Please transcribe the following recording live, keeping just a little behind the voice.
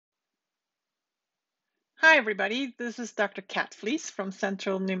Hi, everybody. This is Dr. Kat from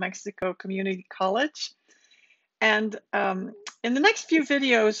Central New Mexico Community College. And in the next few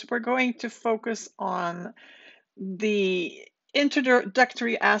videos, we're going to focus on the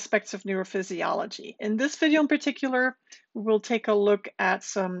introductory aspects of neurophysiology. In this video in particular, we will take a look at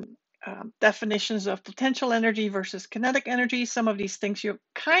some definitions of potential energy versus kinetic energy. Some of these things you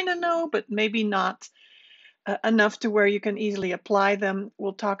kind of know, but maybe not enough to where you can easily apply them.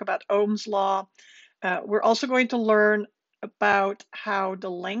 We'll talk about Ohm's law. We're also going to learn about how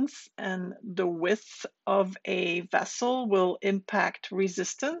the length and the width of a vessel will impact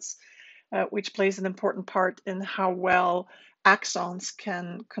resistance, which plays an important part in how well axons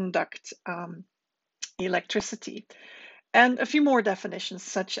can conduct electricity. And a few more definitions,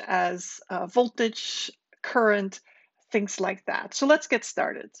 such as voltage, current, things like that. So let's get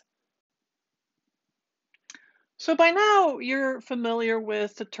started. So by now, you're familiar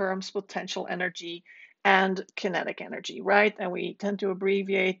with the terms potential energy and kinetic energy, right? And we tend to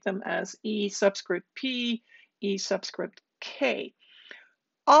abbreviate them as E subscript P, E subscript K.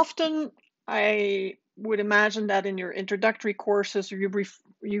 Often, I would imagine that in your introductory courses,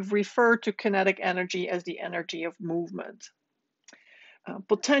 you've referred to kinetic energy as the energy of movement.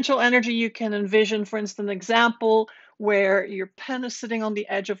 Potential energy, you can envision, for instance, an example where your pen is sitting on the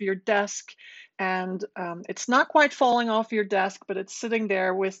edge of your desk and it's not quite falling off your desk, but it's sitting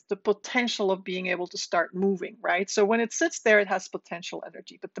there with the potential of being able to start moving, right? So when it sits there, it has potential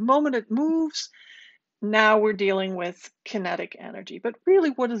energy. But the moment it moves, now we're dealing with kinetic energy. But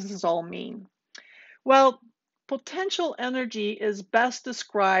really, what does this all mean? Well, potential energy is best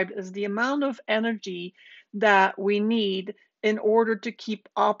described as the amount of energy that we need in order to keep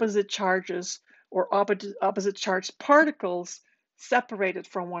opposite charges or opposite charged particles separated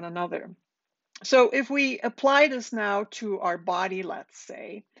from one another. So if we apply this now to our body, let's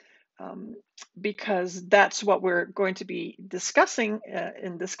say, because that's what we're going to be discussing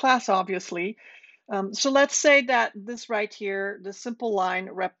in this class, obviously. So let's say that this right here, the simple line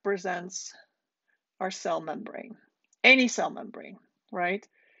represents our cell membrane, any cell membrane, right?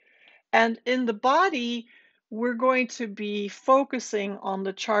 And in the body, we're going to be focusing on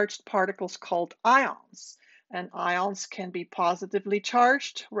the charged particles called ions. And ions can be positively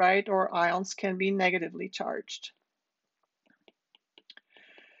charged, right? Or ions can be negatively charged.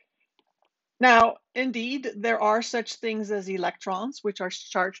 Now, indeed, there are such things as electrons, which are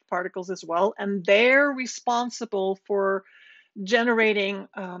charged particles as well, and they're responsible for generating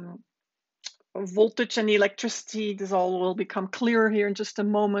voltage and electricity. This all will become clearer here in just a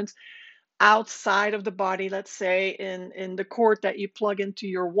moment. Outside of the body, let's say in the cord that you plug into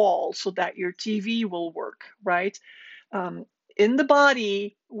your wall so that your TV will work, right? In the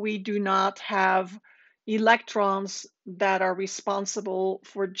body, we do not have electrons that are responsible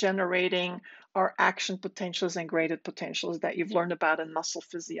for generating our action potentials and graded potentials that you've learned about in muscle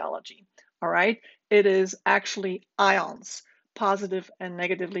physiology. All right, it is actually ions, positive and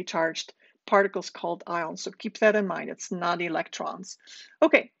negatively charged particles called ions. So keep that in mind. It's not electrons.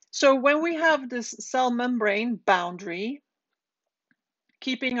 Okay, so when we have this cell membrane boundary,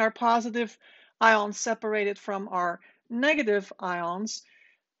 keeping our positive ions separated from our negative ions,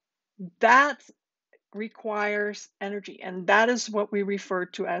 that requires energy, and that is what we refer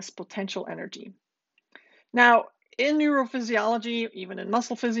to as potential energy. Now, in neurophysiology, even in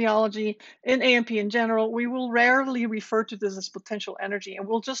muscle physiology, in A&P in general, we will rarely refer to this as potential energy, and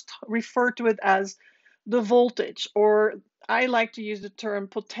we'll just refer to it as the voltage, or I like to use the term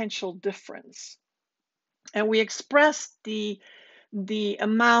potential difference. And we express the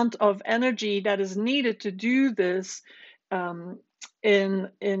amount of energy that is needed to do this in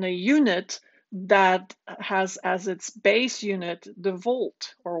a unit that has as its base unit the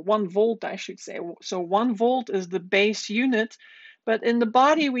volt, or 1 volt, I should say. So 1 volt is the base unit, but in the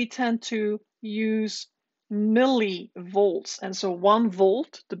body we tend to use millivolts. And so 1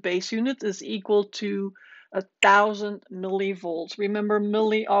 volt, the base unit, is equal to 1,000 millivolts. Remember,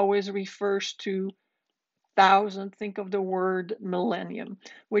 milli always refers to thousand. Think of the word millennium,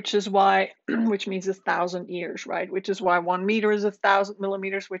 which is why, which means 1,000 years, right? Which is why 1 meter is 1,000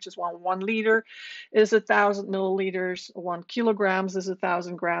 millimeters, which is why 1 liter is 1,000 milliliters, 1 kilograms is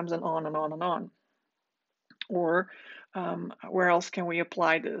 1,000 grams, and on and on and on. Or where else can we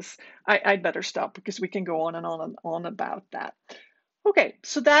apply this? I'd better stop because we can go on and on and on about that. Okay,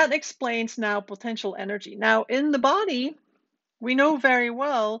 so that explains now potential energy. Now, in the body, we know very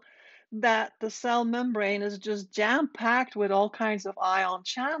well that the cell membrane is just jam-packed with all kinds of ion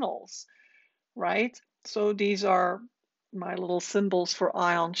channels, right? So these are my little symbols for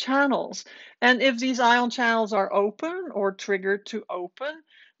ion channels. And if these ion channels are open or triggered to open,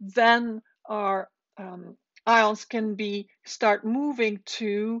 then our ions can start moving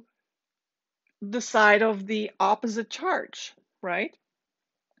to the side of the opposite charge, right?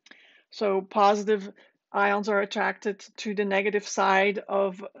 So positive ions are attracted to the negative side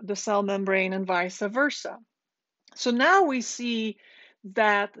of the cell membrane and vice versa. So now we see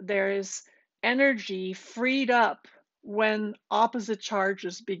that there is energy freed up when opposite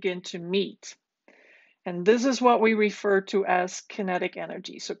charges begin to meet. And this is what we refer to as kinetic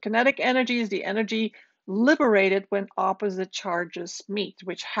energy. So kinetic energy is the energy liberated when opposite charges meet,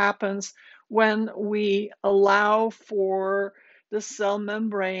 which happens when we allow for the cell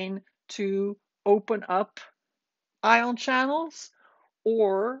membrane to open up ion channels,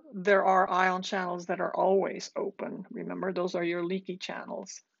 or there are ion channels that are always open. Remember, those are your leaky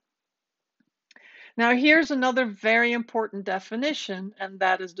channels. Now, here's another very important definition, and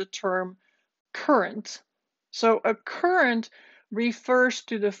that is the term current. So a current refers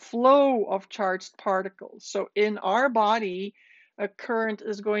to the flow of charged particles. So in our body, a current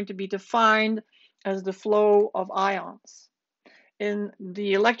is going to be defined as the flow of ions. In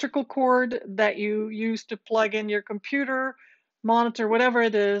the electrical cord that you use to plug in your computer, monitor, whatever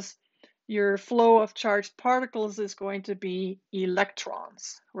it is, your flow of charged particles is going to be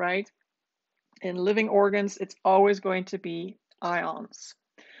electrons, right? In living organs, it's always going to be ions.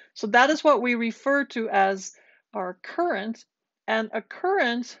 So that is what we refer to as our current, and a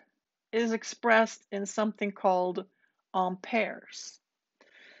current is expressed in something called amperes.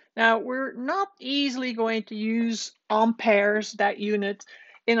 Now, we're not easily going to use amperes, that unit,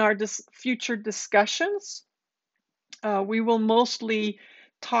 in our future discussions. We will mostly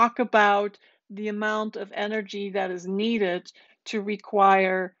talk about the amount of energy that is needed to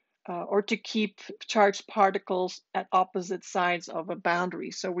require or to keep charged particles at opposite sides of a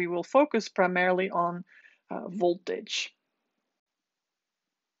boundary. So we will focus primarily on voltage.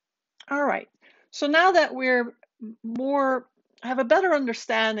 All right. So now that we're have a better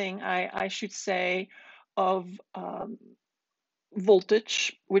understanding, I should say, of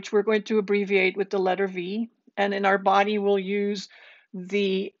voltage, which we're going to abbreviate with the letter V. And in our body, we'll use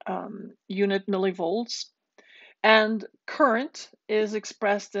the unit millivolts. And current is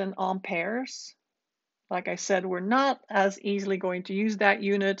expressed in amperes. Like I said, we're not as easily going to use that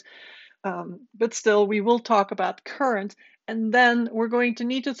unit, but still, we will talk about current. And then we're going to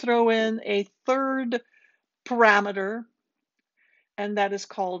need to throw in a third parameter, and that is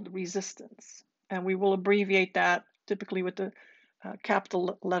called resistance. And we will abbreviate that typically with the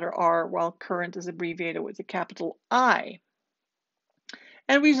capital letter R, while current is abbreviated with the capital I.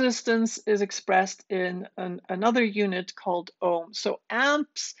 And resistance is expressed in another unit called ohms. So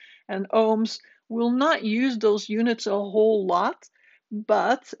amps and ohms, will not use those units a whole lot,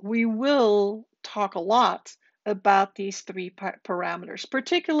 but we will talk a lot about these three parameters,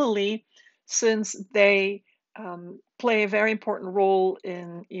 particularly since they play a very important role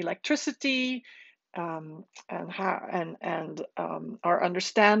in electricity, and our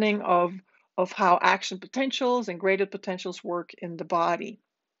understanding of how action potentials and graded potentials work in the body.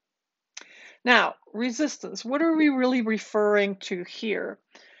 Now, resistance, what are we really referring to here?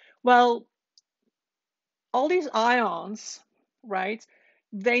 Well, all these ions, right,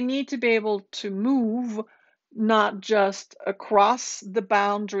 they need to be able to move not just across the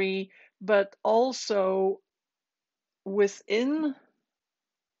boundary, but also within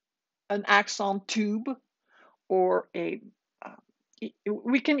an axon tube, or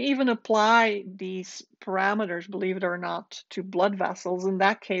we can even apply these parameters, believe it or not, to blood vessels. In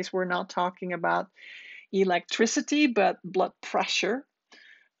that case, we're not talking about electricity, but blood pressure,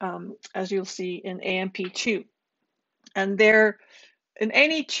 as you'll see in AMP2. And there, in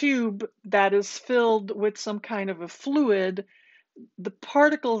any tube that is filled with some kind of a fluid, the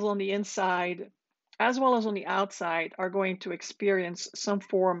particles on the inside, as well as on the outside, are going to experience some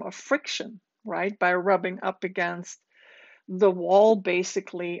form of friction, right, by rubbing up against the wall,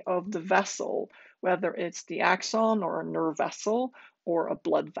 basically, of the vessel, whether it's the axon or a nerve vessel or a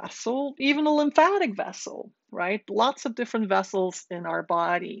blood vessel, even a lymphatic vessel, right? Lots of different vessels in our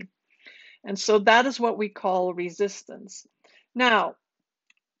body. And so that is what we call resistance. Now,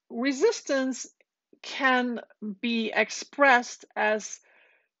 resistance can be expressed as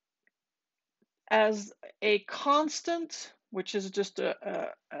a constant, which is just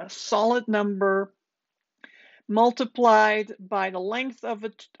a solid number, multiplied by the length of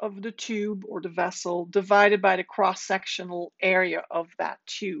the tube or the vessel, divided by the cross-sectional area of that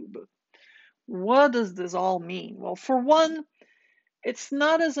tube. What does this all mean? Well, for one, it's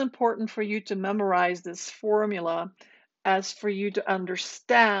not as important for you to memorize this formula as for you to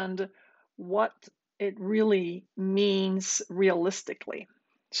understand what it really means realistically.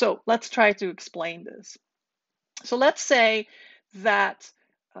 So let's try to explain this. So let's say that,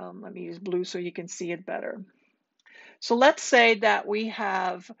 let me use blue so you can see it better. So let's say that we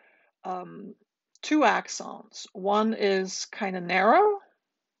have um, two axons. One is kind of narrow,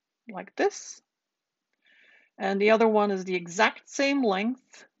 like this, and the other one is the exact same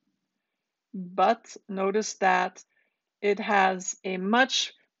length, but notice that it has a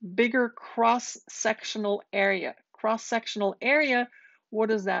much bigger cross-sectional area. Cross-sectional area, what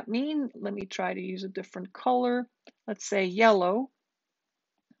does that mean? Let me try to use a different color. Let's say yellow.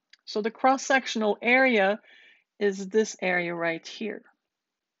 So the cross-sectional area is this area right here,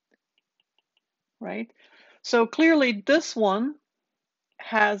 right? So clearly this one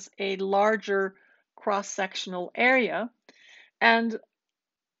has a larger cross-sectional area, and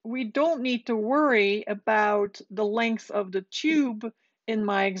we don't need to worry about the length of the tube in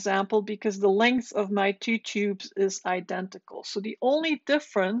my example because the length of my two tubes is identical. So the only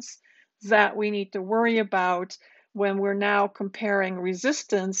difference that we need to worry about when we're now comparing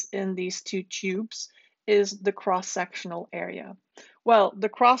resistance in these two tubes is the cross-sectional area. Well, the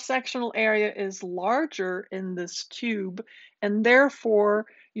cross-sectional area is larger in this tube, and therefore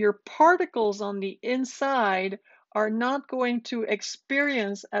your particles on the inside are not going to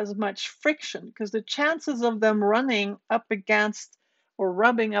experience as much friction because the chances of them running up against or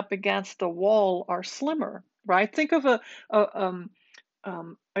rubbing up against the wall are slimmer, right? Think of a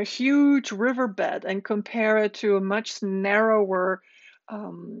huge riverbed and compare it to a much narrower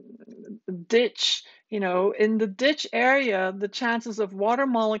um, ditch. You know, in the ditch area, the chances of water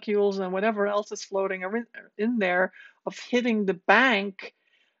molecules and whatever else is floating in there of hitting the bank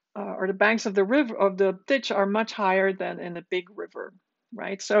or the banks of the river of the ditch are much higher than in a big river,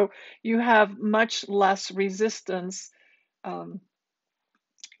 right? So you have much less resistance um,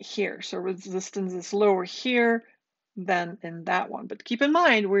 here. So resistance is lower here than in that one. But keep in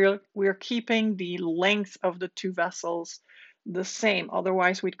mind, we're keeping the length of the two vessels the same.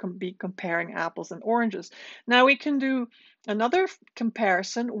 Otherwise, we'd be comparing apples and oranges. Now we can do another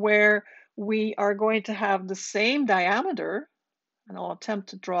comparison where we are going to have the same diameter, and I'll attempt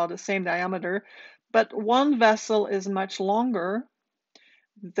to draw the same diameter, but one vessel is much longer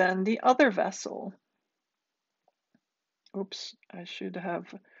than the other vessel. Oops, I should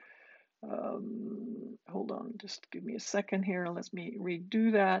have, hold on, just give me a second here and let me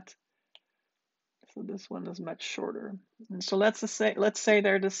redo that. So this one is much shorter. And so let's say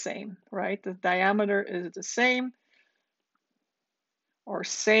they're the same, right? The diameter is the same, or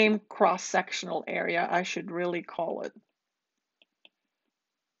same cross-sectional area, I should really call it.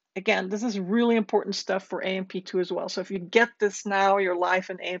 Again, this is really important stuff for AMP2 as well. So if you get this now, your life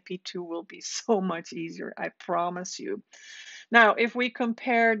in AMP2 will be so much easier, I promise you. Now, if we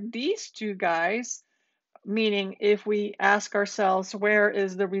compare these two guys, meaning if we ask ourselves where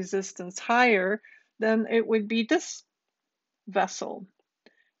is the resistance higher, then it would be this vessel.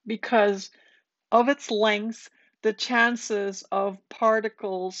 Because of its length, the chances of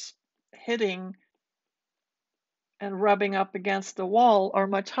particles hitting and rubbing up against the wall are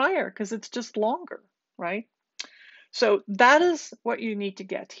much higher because it's just longer, right? So that is what you need to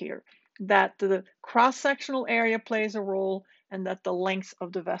get here, that the cross-sectional area plays a role and that the length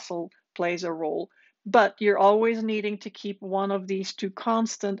of the vessel plays a role. But you're always needing to keep one of these two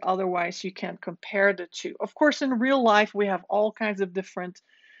constant, otherwise you can't compare the two. Of course, in real life, we have all kinds of different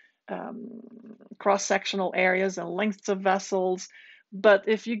cross-sectional areas and lengths of vessels. But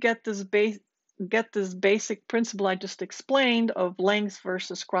if you get this basic principle I just explained of length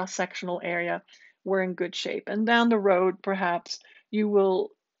versus cross-sectional area, we're in good shape. And down the road, perhaps you will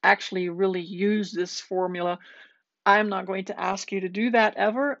actually really use this formula. I'm not going to ask you to do that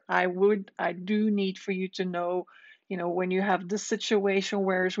ever. I do need for you to know, when you have this situation,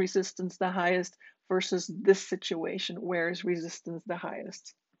 where is resistance the highest versus this situation, where is resistance the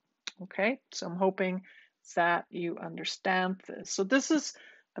highest? Okay, so I'm hoping that you understand this. So this is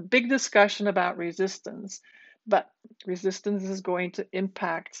a big discussion about resistance, but resistance is going to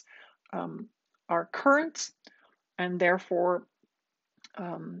impact our current and therefore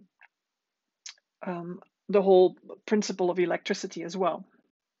um, um, the whole principle of electricity as well.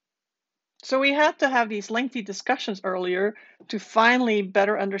 So we had to have these lengthy discussions earlier to finally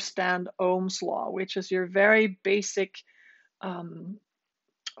better understand Ohm's law, which is your very basic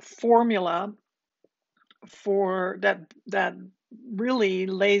formula for that really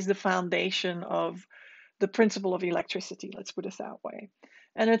lays the foundation of the principle of electricity, let's put it that way.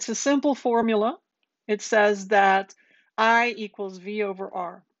 And it's a simple formula. It says that I equals V over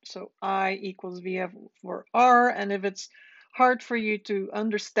R. So I equals V over R. And if it's hard for you to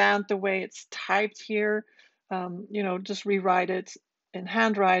understand the way it's typed here, just rewrite it in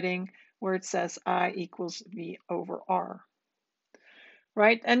handwriting where it says I equals V over R,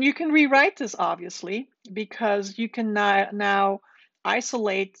 right? And you can rewrite this obviously because you can now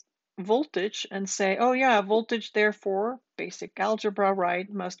isolate voltage and say, oh yeah, voltage therefore, basic algebra,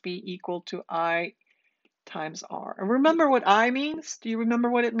 right, must be equal to I times R. And remember what I means? Do you remember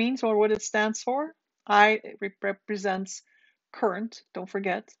what it means or what it stands for? I represents current, don't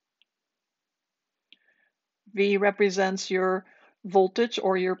forget. V represents your voltage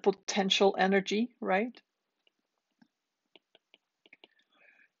or your potential energy, right?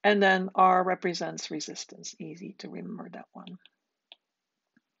 And then R represents resistance. Easy to remember that one.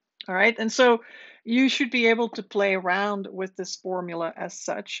 All right, and so you should be able to play around with this formula as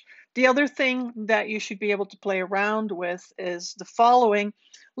such. The other thing that you should be able to play around with is the following.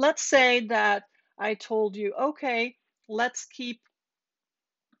 Let's say that I told you, okay, let's keep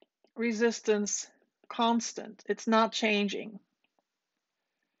resistance constant. It's not changing,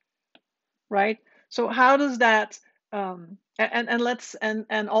 right? So how does that,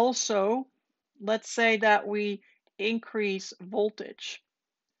 and also, let's say that we increase voltage.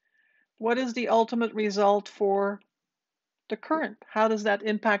 What is the ultimate result for the current? How does that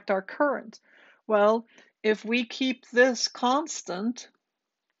impact our current? Well, if we keep this constant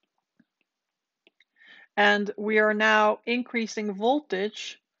and we are now increasing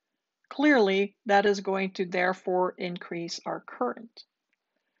voltage, clearly that is going to therefore increase our current.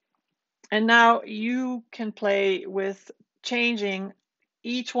 And now you can play with changing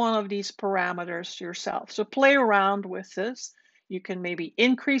each one of these parameters yourself. So play around with this. You can maybe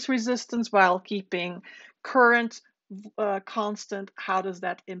increase resistance while keeping current constant. How does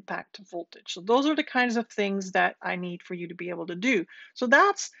that impact voltage? So those are the kinds of things that I need for you to be able to do. So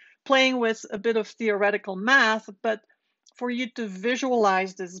that's playing with a bit of theoretical math, but for you to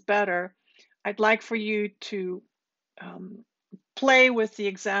visualize this better, I'd like for you to play with the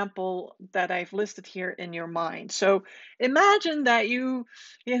example that I've listed here in your mind. So imagine that you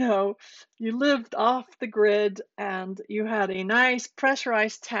lived off the grid and you had a nice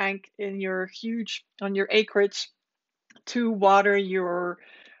pressurized tank in on your acreage to water your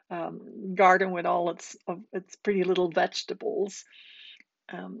garden with all its pretty little vegetables.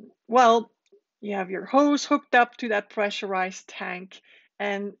 Well, you have your hose hooked up to that pressurized tank,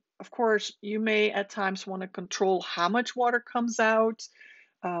 and of course, you may at times want to control how much water comes out,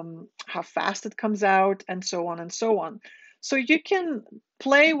 how fast it comes out, and so on and so on. So you can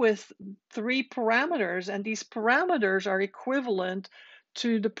play with three parameters, and these parameters are equivalent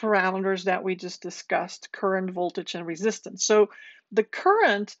to the parameters that we just discussed, current, voltage, and resistance. So the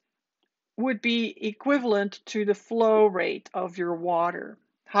current would be equivalent to the flow rate of your water.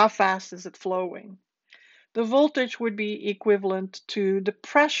 How fast is it flowing? The voltage would be equivalent to the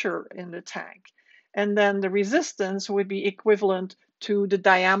pressure in the tank. And then the resistance would be equivalent to the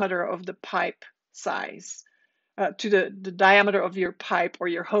diameter of the pipe size, to the diameter of your pipe or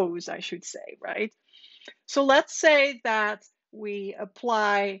your hose, I should say, right? So let's say that we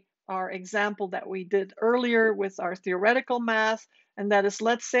apply our example that we did earlier with our theoretical math, and that is,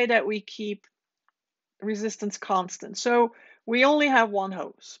 let's say that we keep resistance constant. So we only have one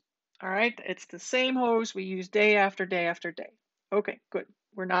hose. All right, it's the same hose we use day after day after day. Okay, good.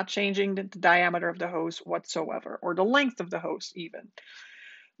 We're not changing the diameter of the hose whatsoever, or the length of the hose even.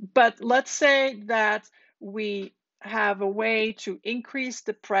 But let's say that we have a way to increase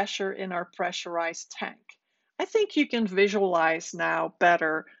the pressure in our pressurized tank. I think you can visualize now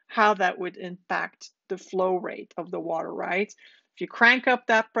better how that would impact the flow rate of the water, right? If you crank up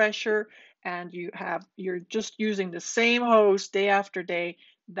that pressure and you're just using the same hose day after day,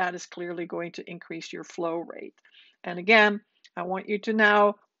 that is clearly going to increase your flow rate. And again, I want you to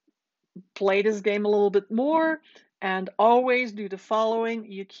now play this game a little bit more and always do the following.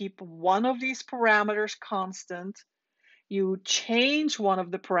 You keep one of these parameters constant. You change one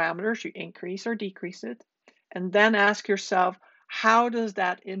of the parameters, you increase or decrease it, and then ask yourself, how does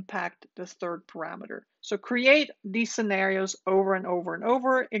that impact the third parameter? So create these scenarios over and over and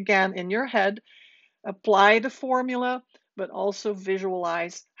over again in your head. Apply the formula, but also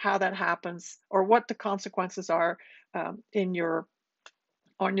visualize how that happens or what the consequences are on your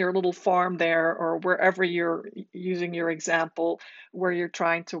little farm there or wherever you're using your example where you're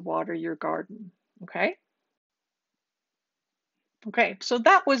trying to water your garden. Okay? Okay, so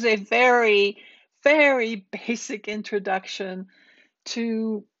that was a very, very basic introduction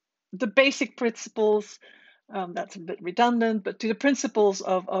to the basic principles. That's a bit redundant, but to the principles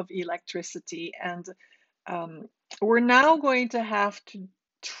of electricity. And we're now going to have to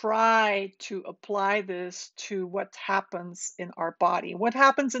try to apply this to what happens in our body. What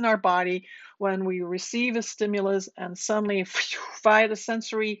happens in our body when we receive a stimulus and suddenly, via the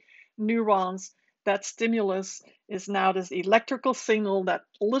sensory neurons, that stimulus is now this electrical signal that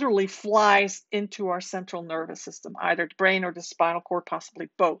literally flies into our central nervous system, either the brain or the spinal cord, possibly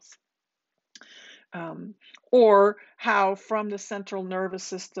both. Um, or how from the central nervous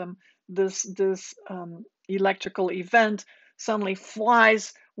system, this electrical event suddenly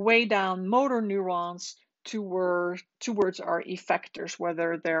flies way down motor neurons towards our effectors,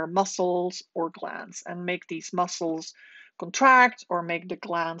 whether they're muscles or glands, and make these muscles contract or make the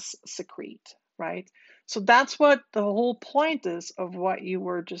glands secrete, right? So that's what the whole point is of what you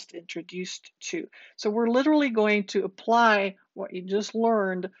were just introduced to. So we're literally going to apply what you just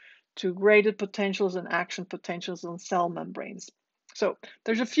learned to graded potentials and action potentials on cell membranes. So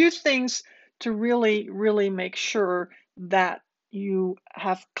there's a few things to really, really make sure that you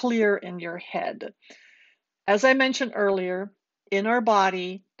have clear in your head. As I mentioned earlier, in our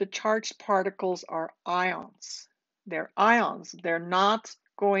body, the charged particles are ions. They're ions. They're not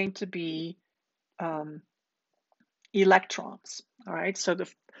going to be electrons. All right, so the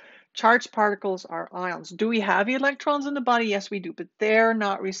charged particles are ions. Do we have electrons in the body? Yes, we do, but they're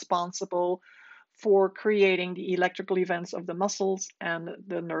not responsible for creating the electrical events of the muscles and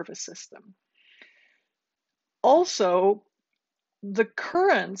the nervous system. Also, the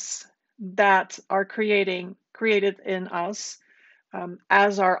currents that are created in us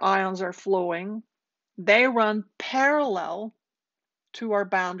as our ions are flowing, they run parallel to our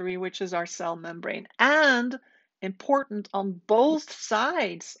boundary, which is our cell membrane, and important on both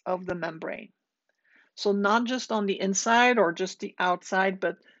sides of the membrane. So not just on the inside or just the outside,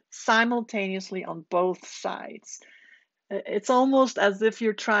 but simultaneously on both sides. It's almost as if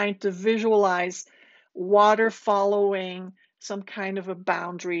you're trying to visualize water following some kind of a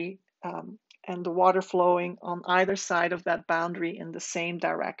boundary, and the water flowing on either side of that boundary in the same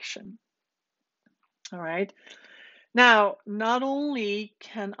direction. All right. Now, not only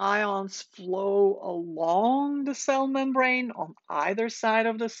can ions flow along the cell membrane on either side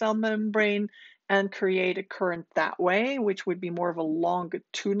of the cell membrane and create a current that way, which would be more of a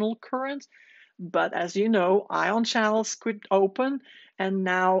longitudinal current, but as you know, ion channels could open, and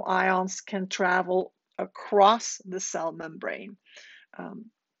now ions can travel across the cell membrane.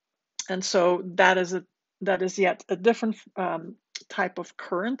 And so that is yet a different type of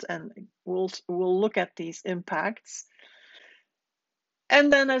current, and we'll look at these impacts.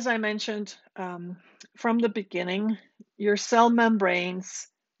 And then, as I mentioned from the beginning, your cell membranes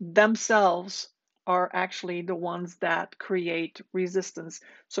themselves are actually the ones that create resistance.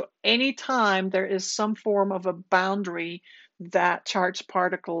 So anytime there is some form of a boundary that charged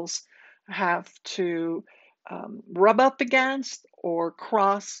particles have to rub up against or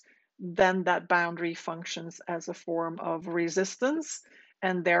cross, then that boundary functions as a form of resistance,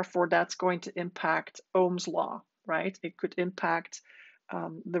 and therefore that's going to impact Ohm's law, right? It could impact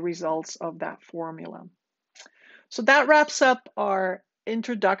the results of that formula. So that wraps up our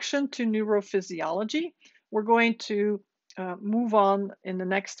introduction to neurophysiology. We're going to move on in the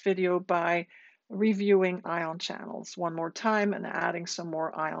next video by reviewing ion channels one more time and adding some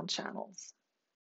more ion channels.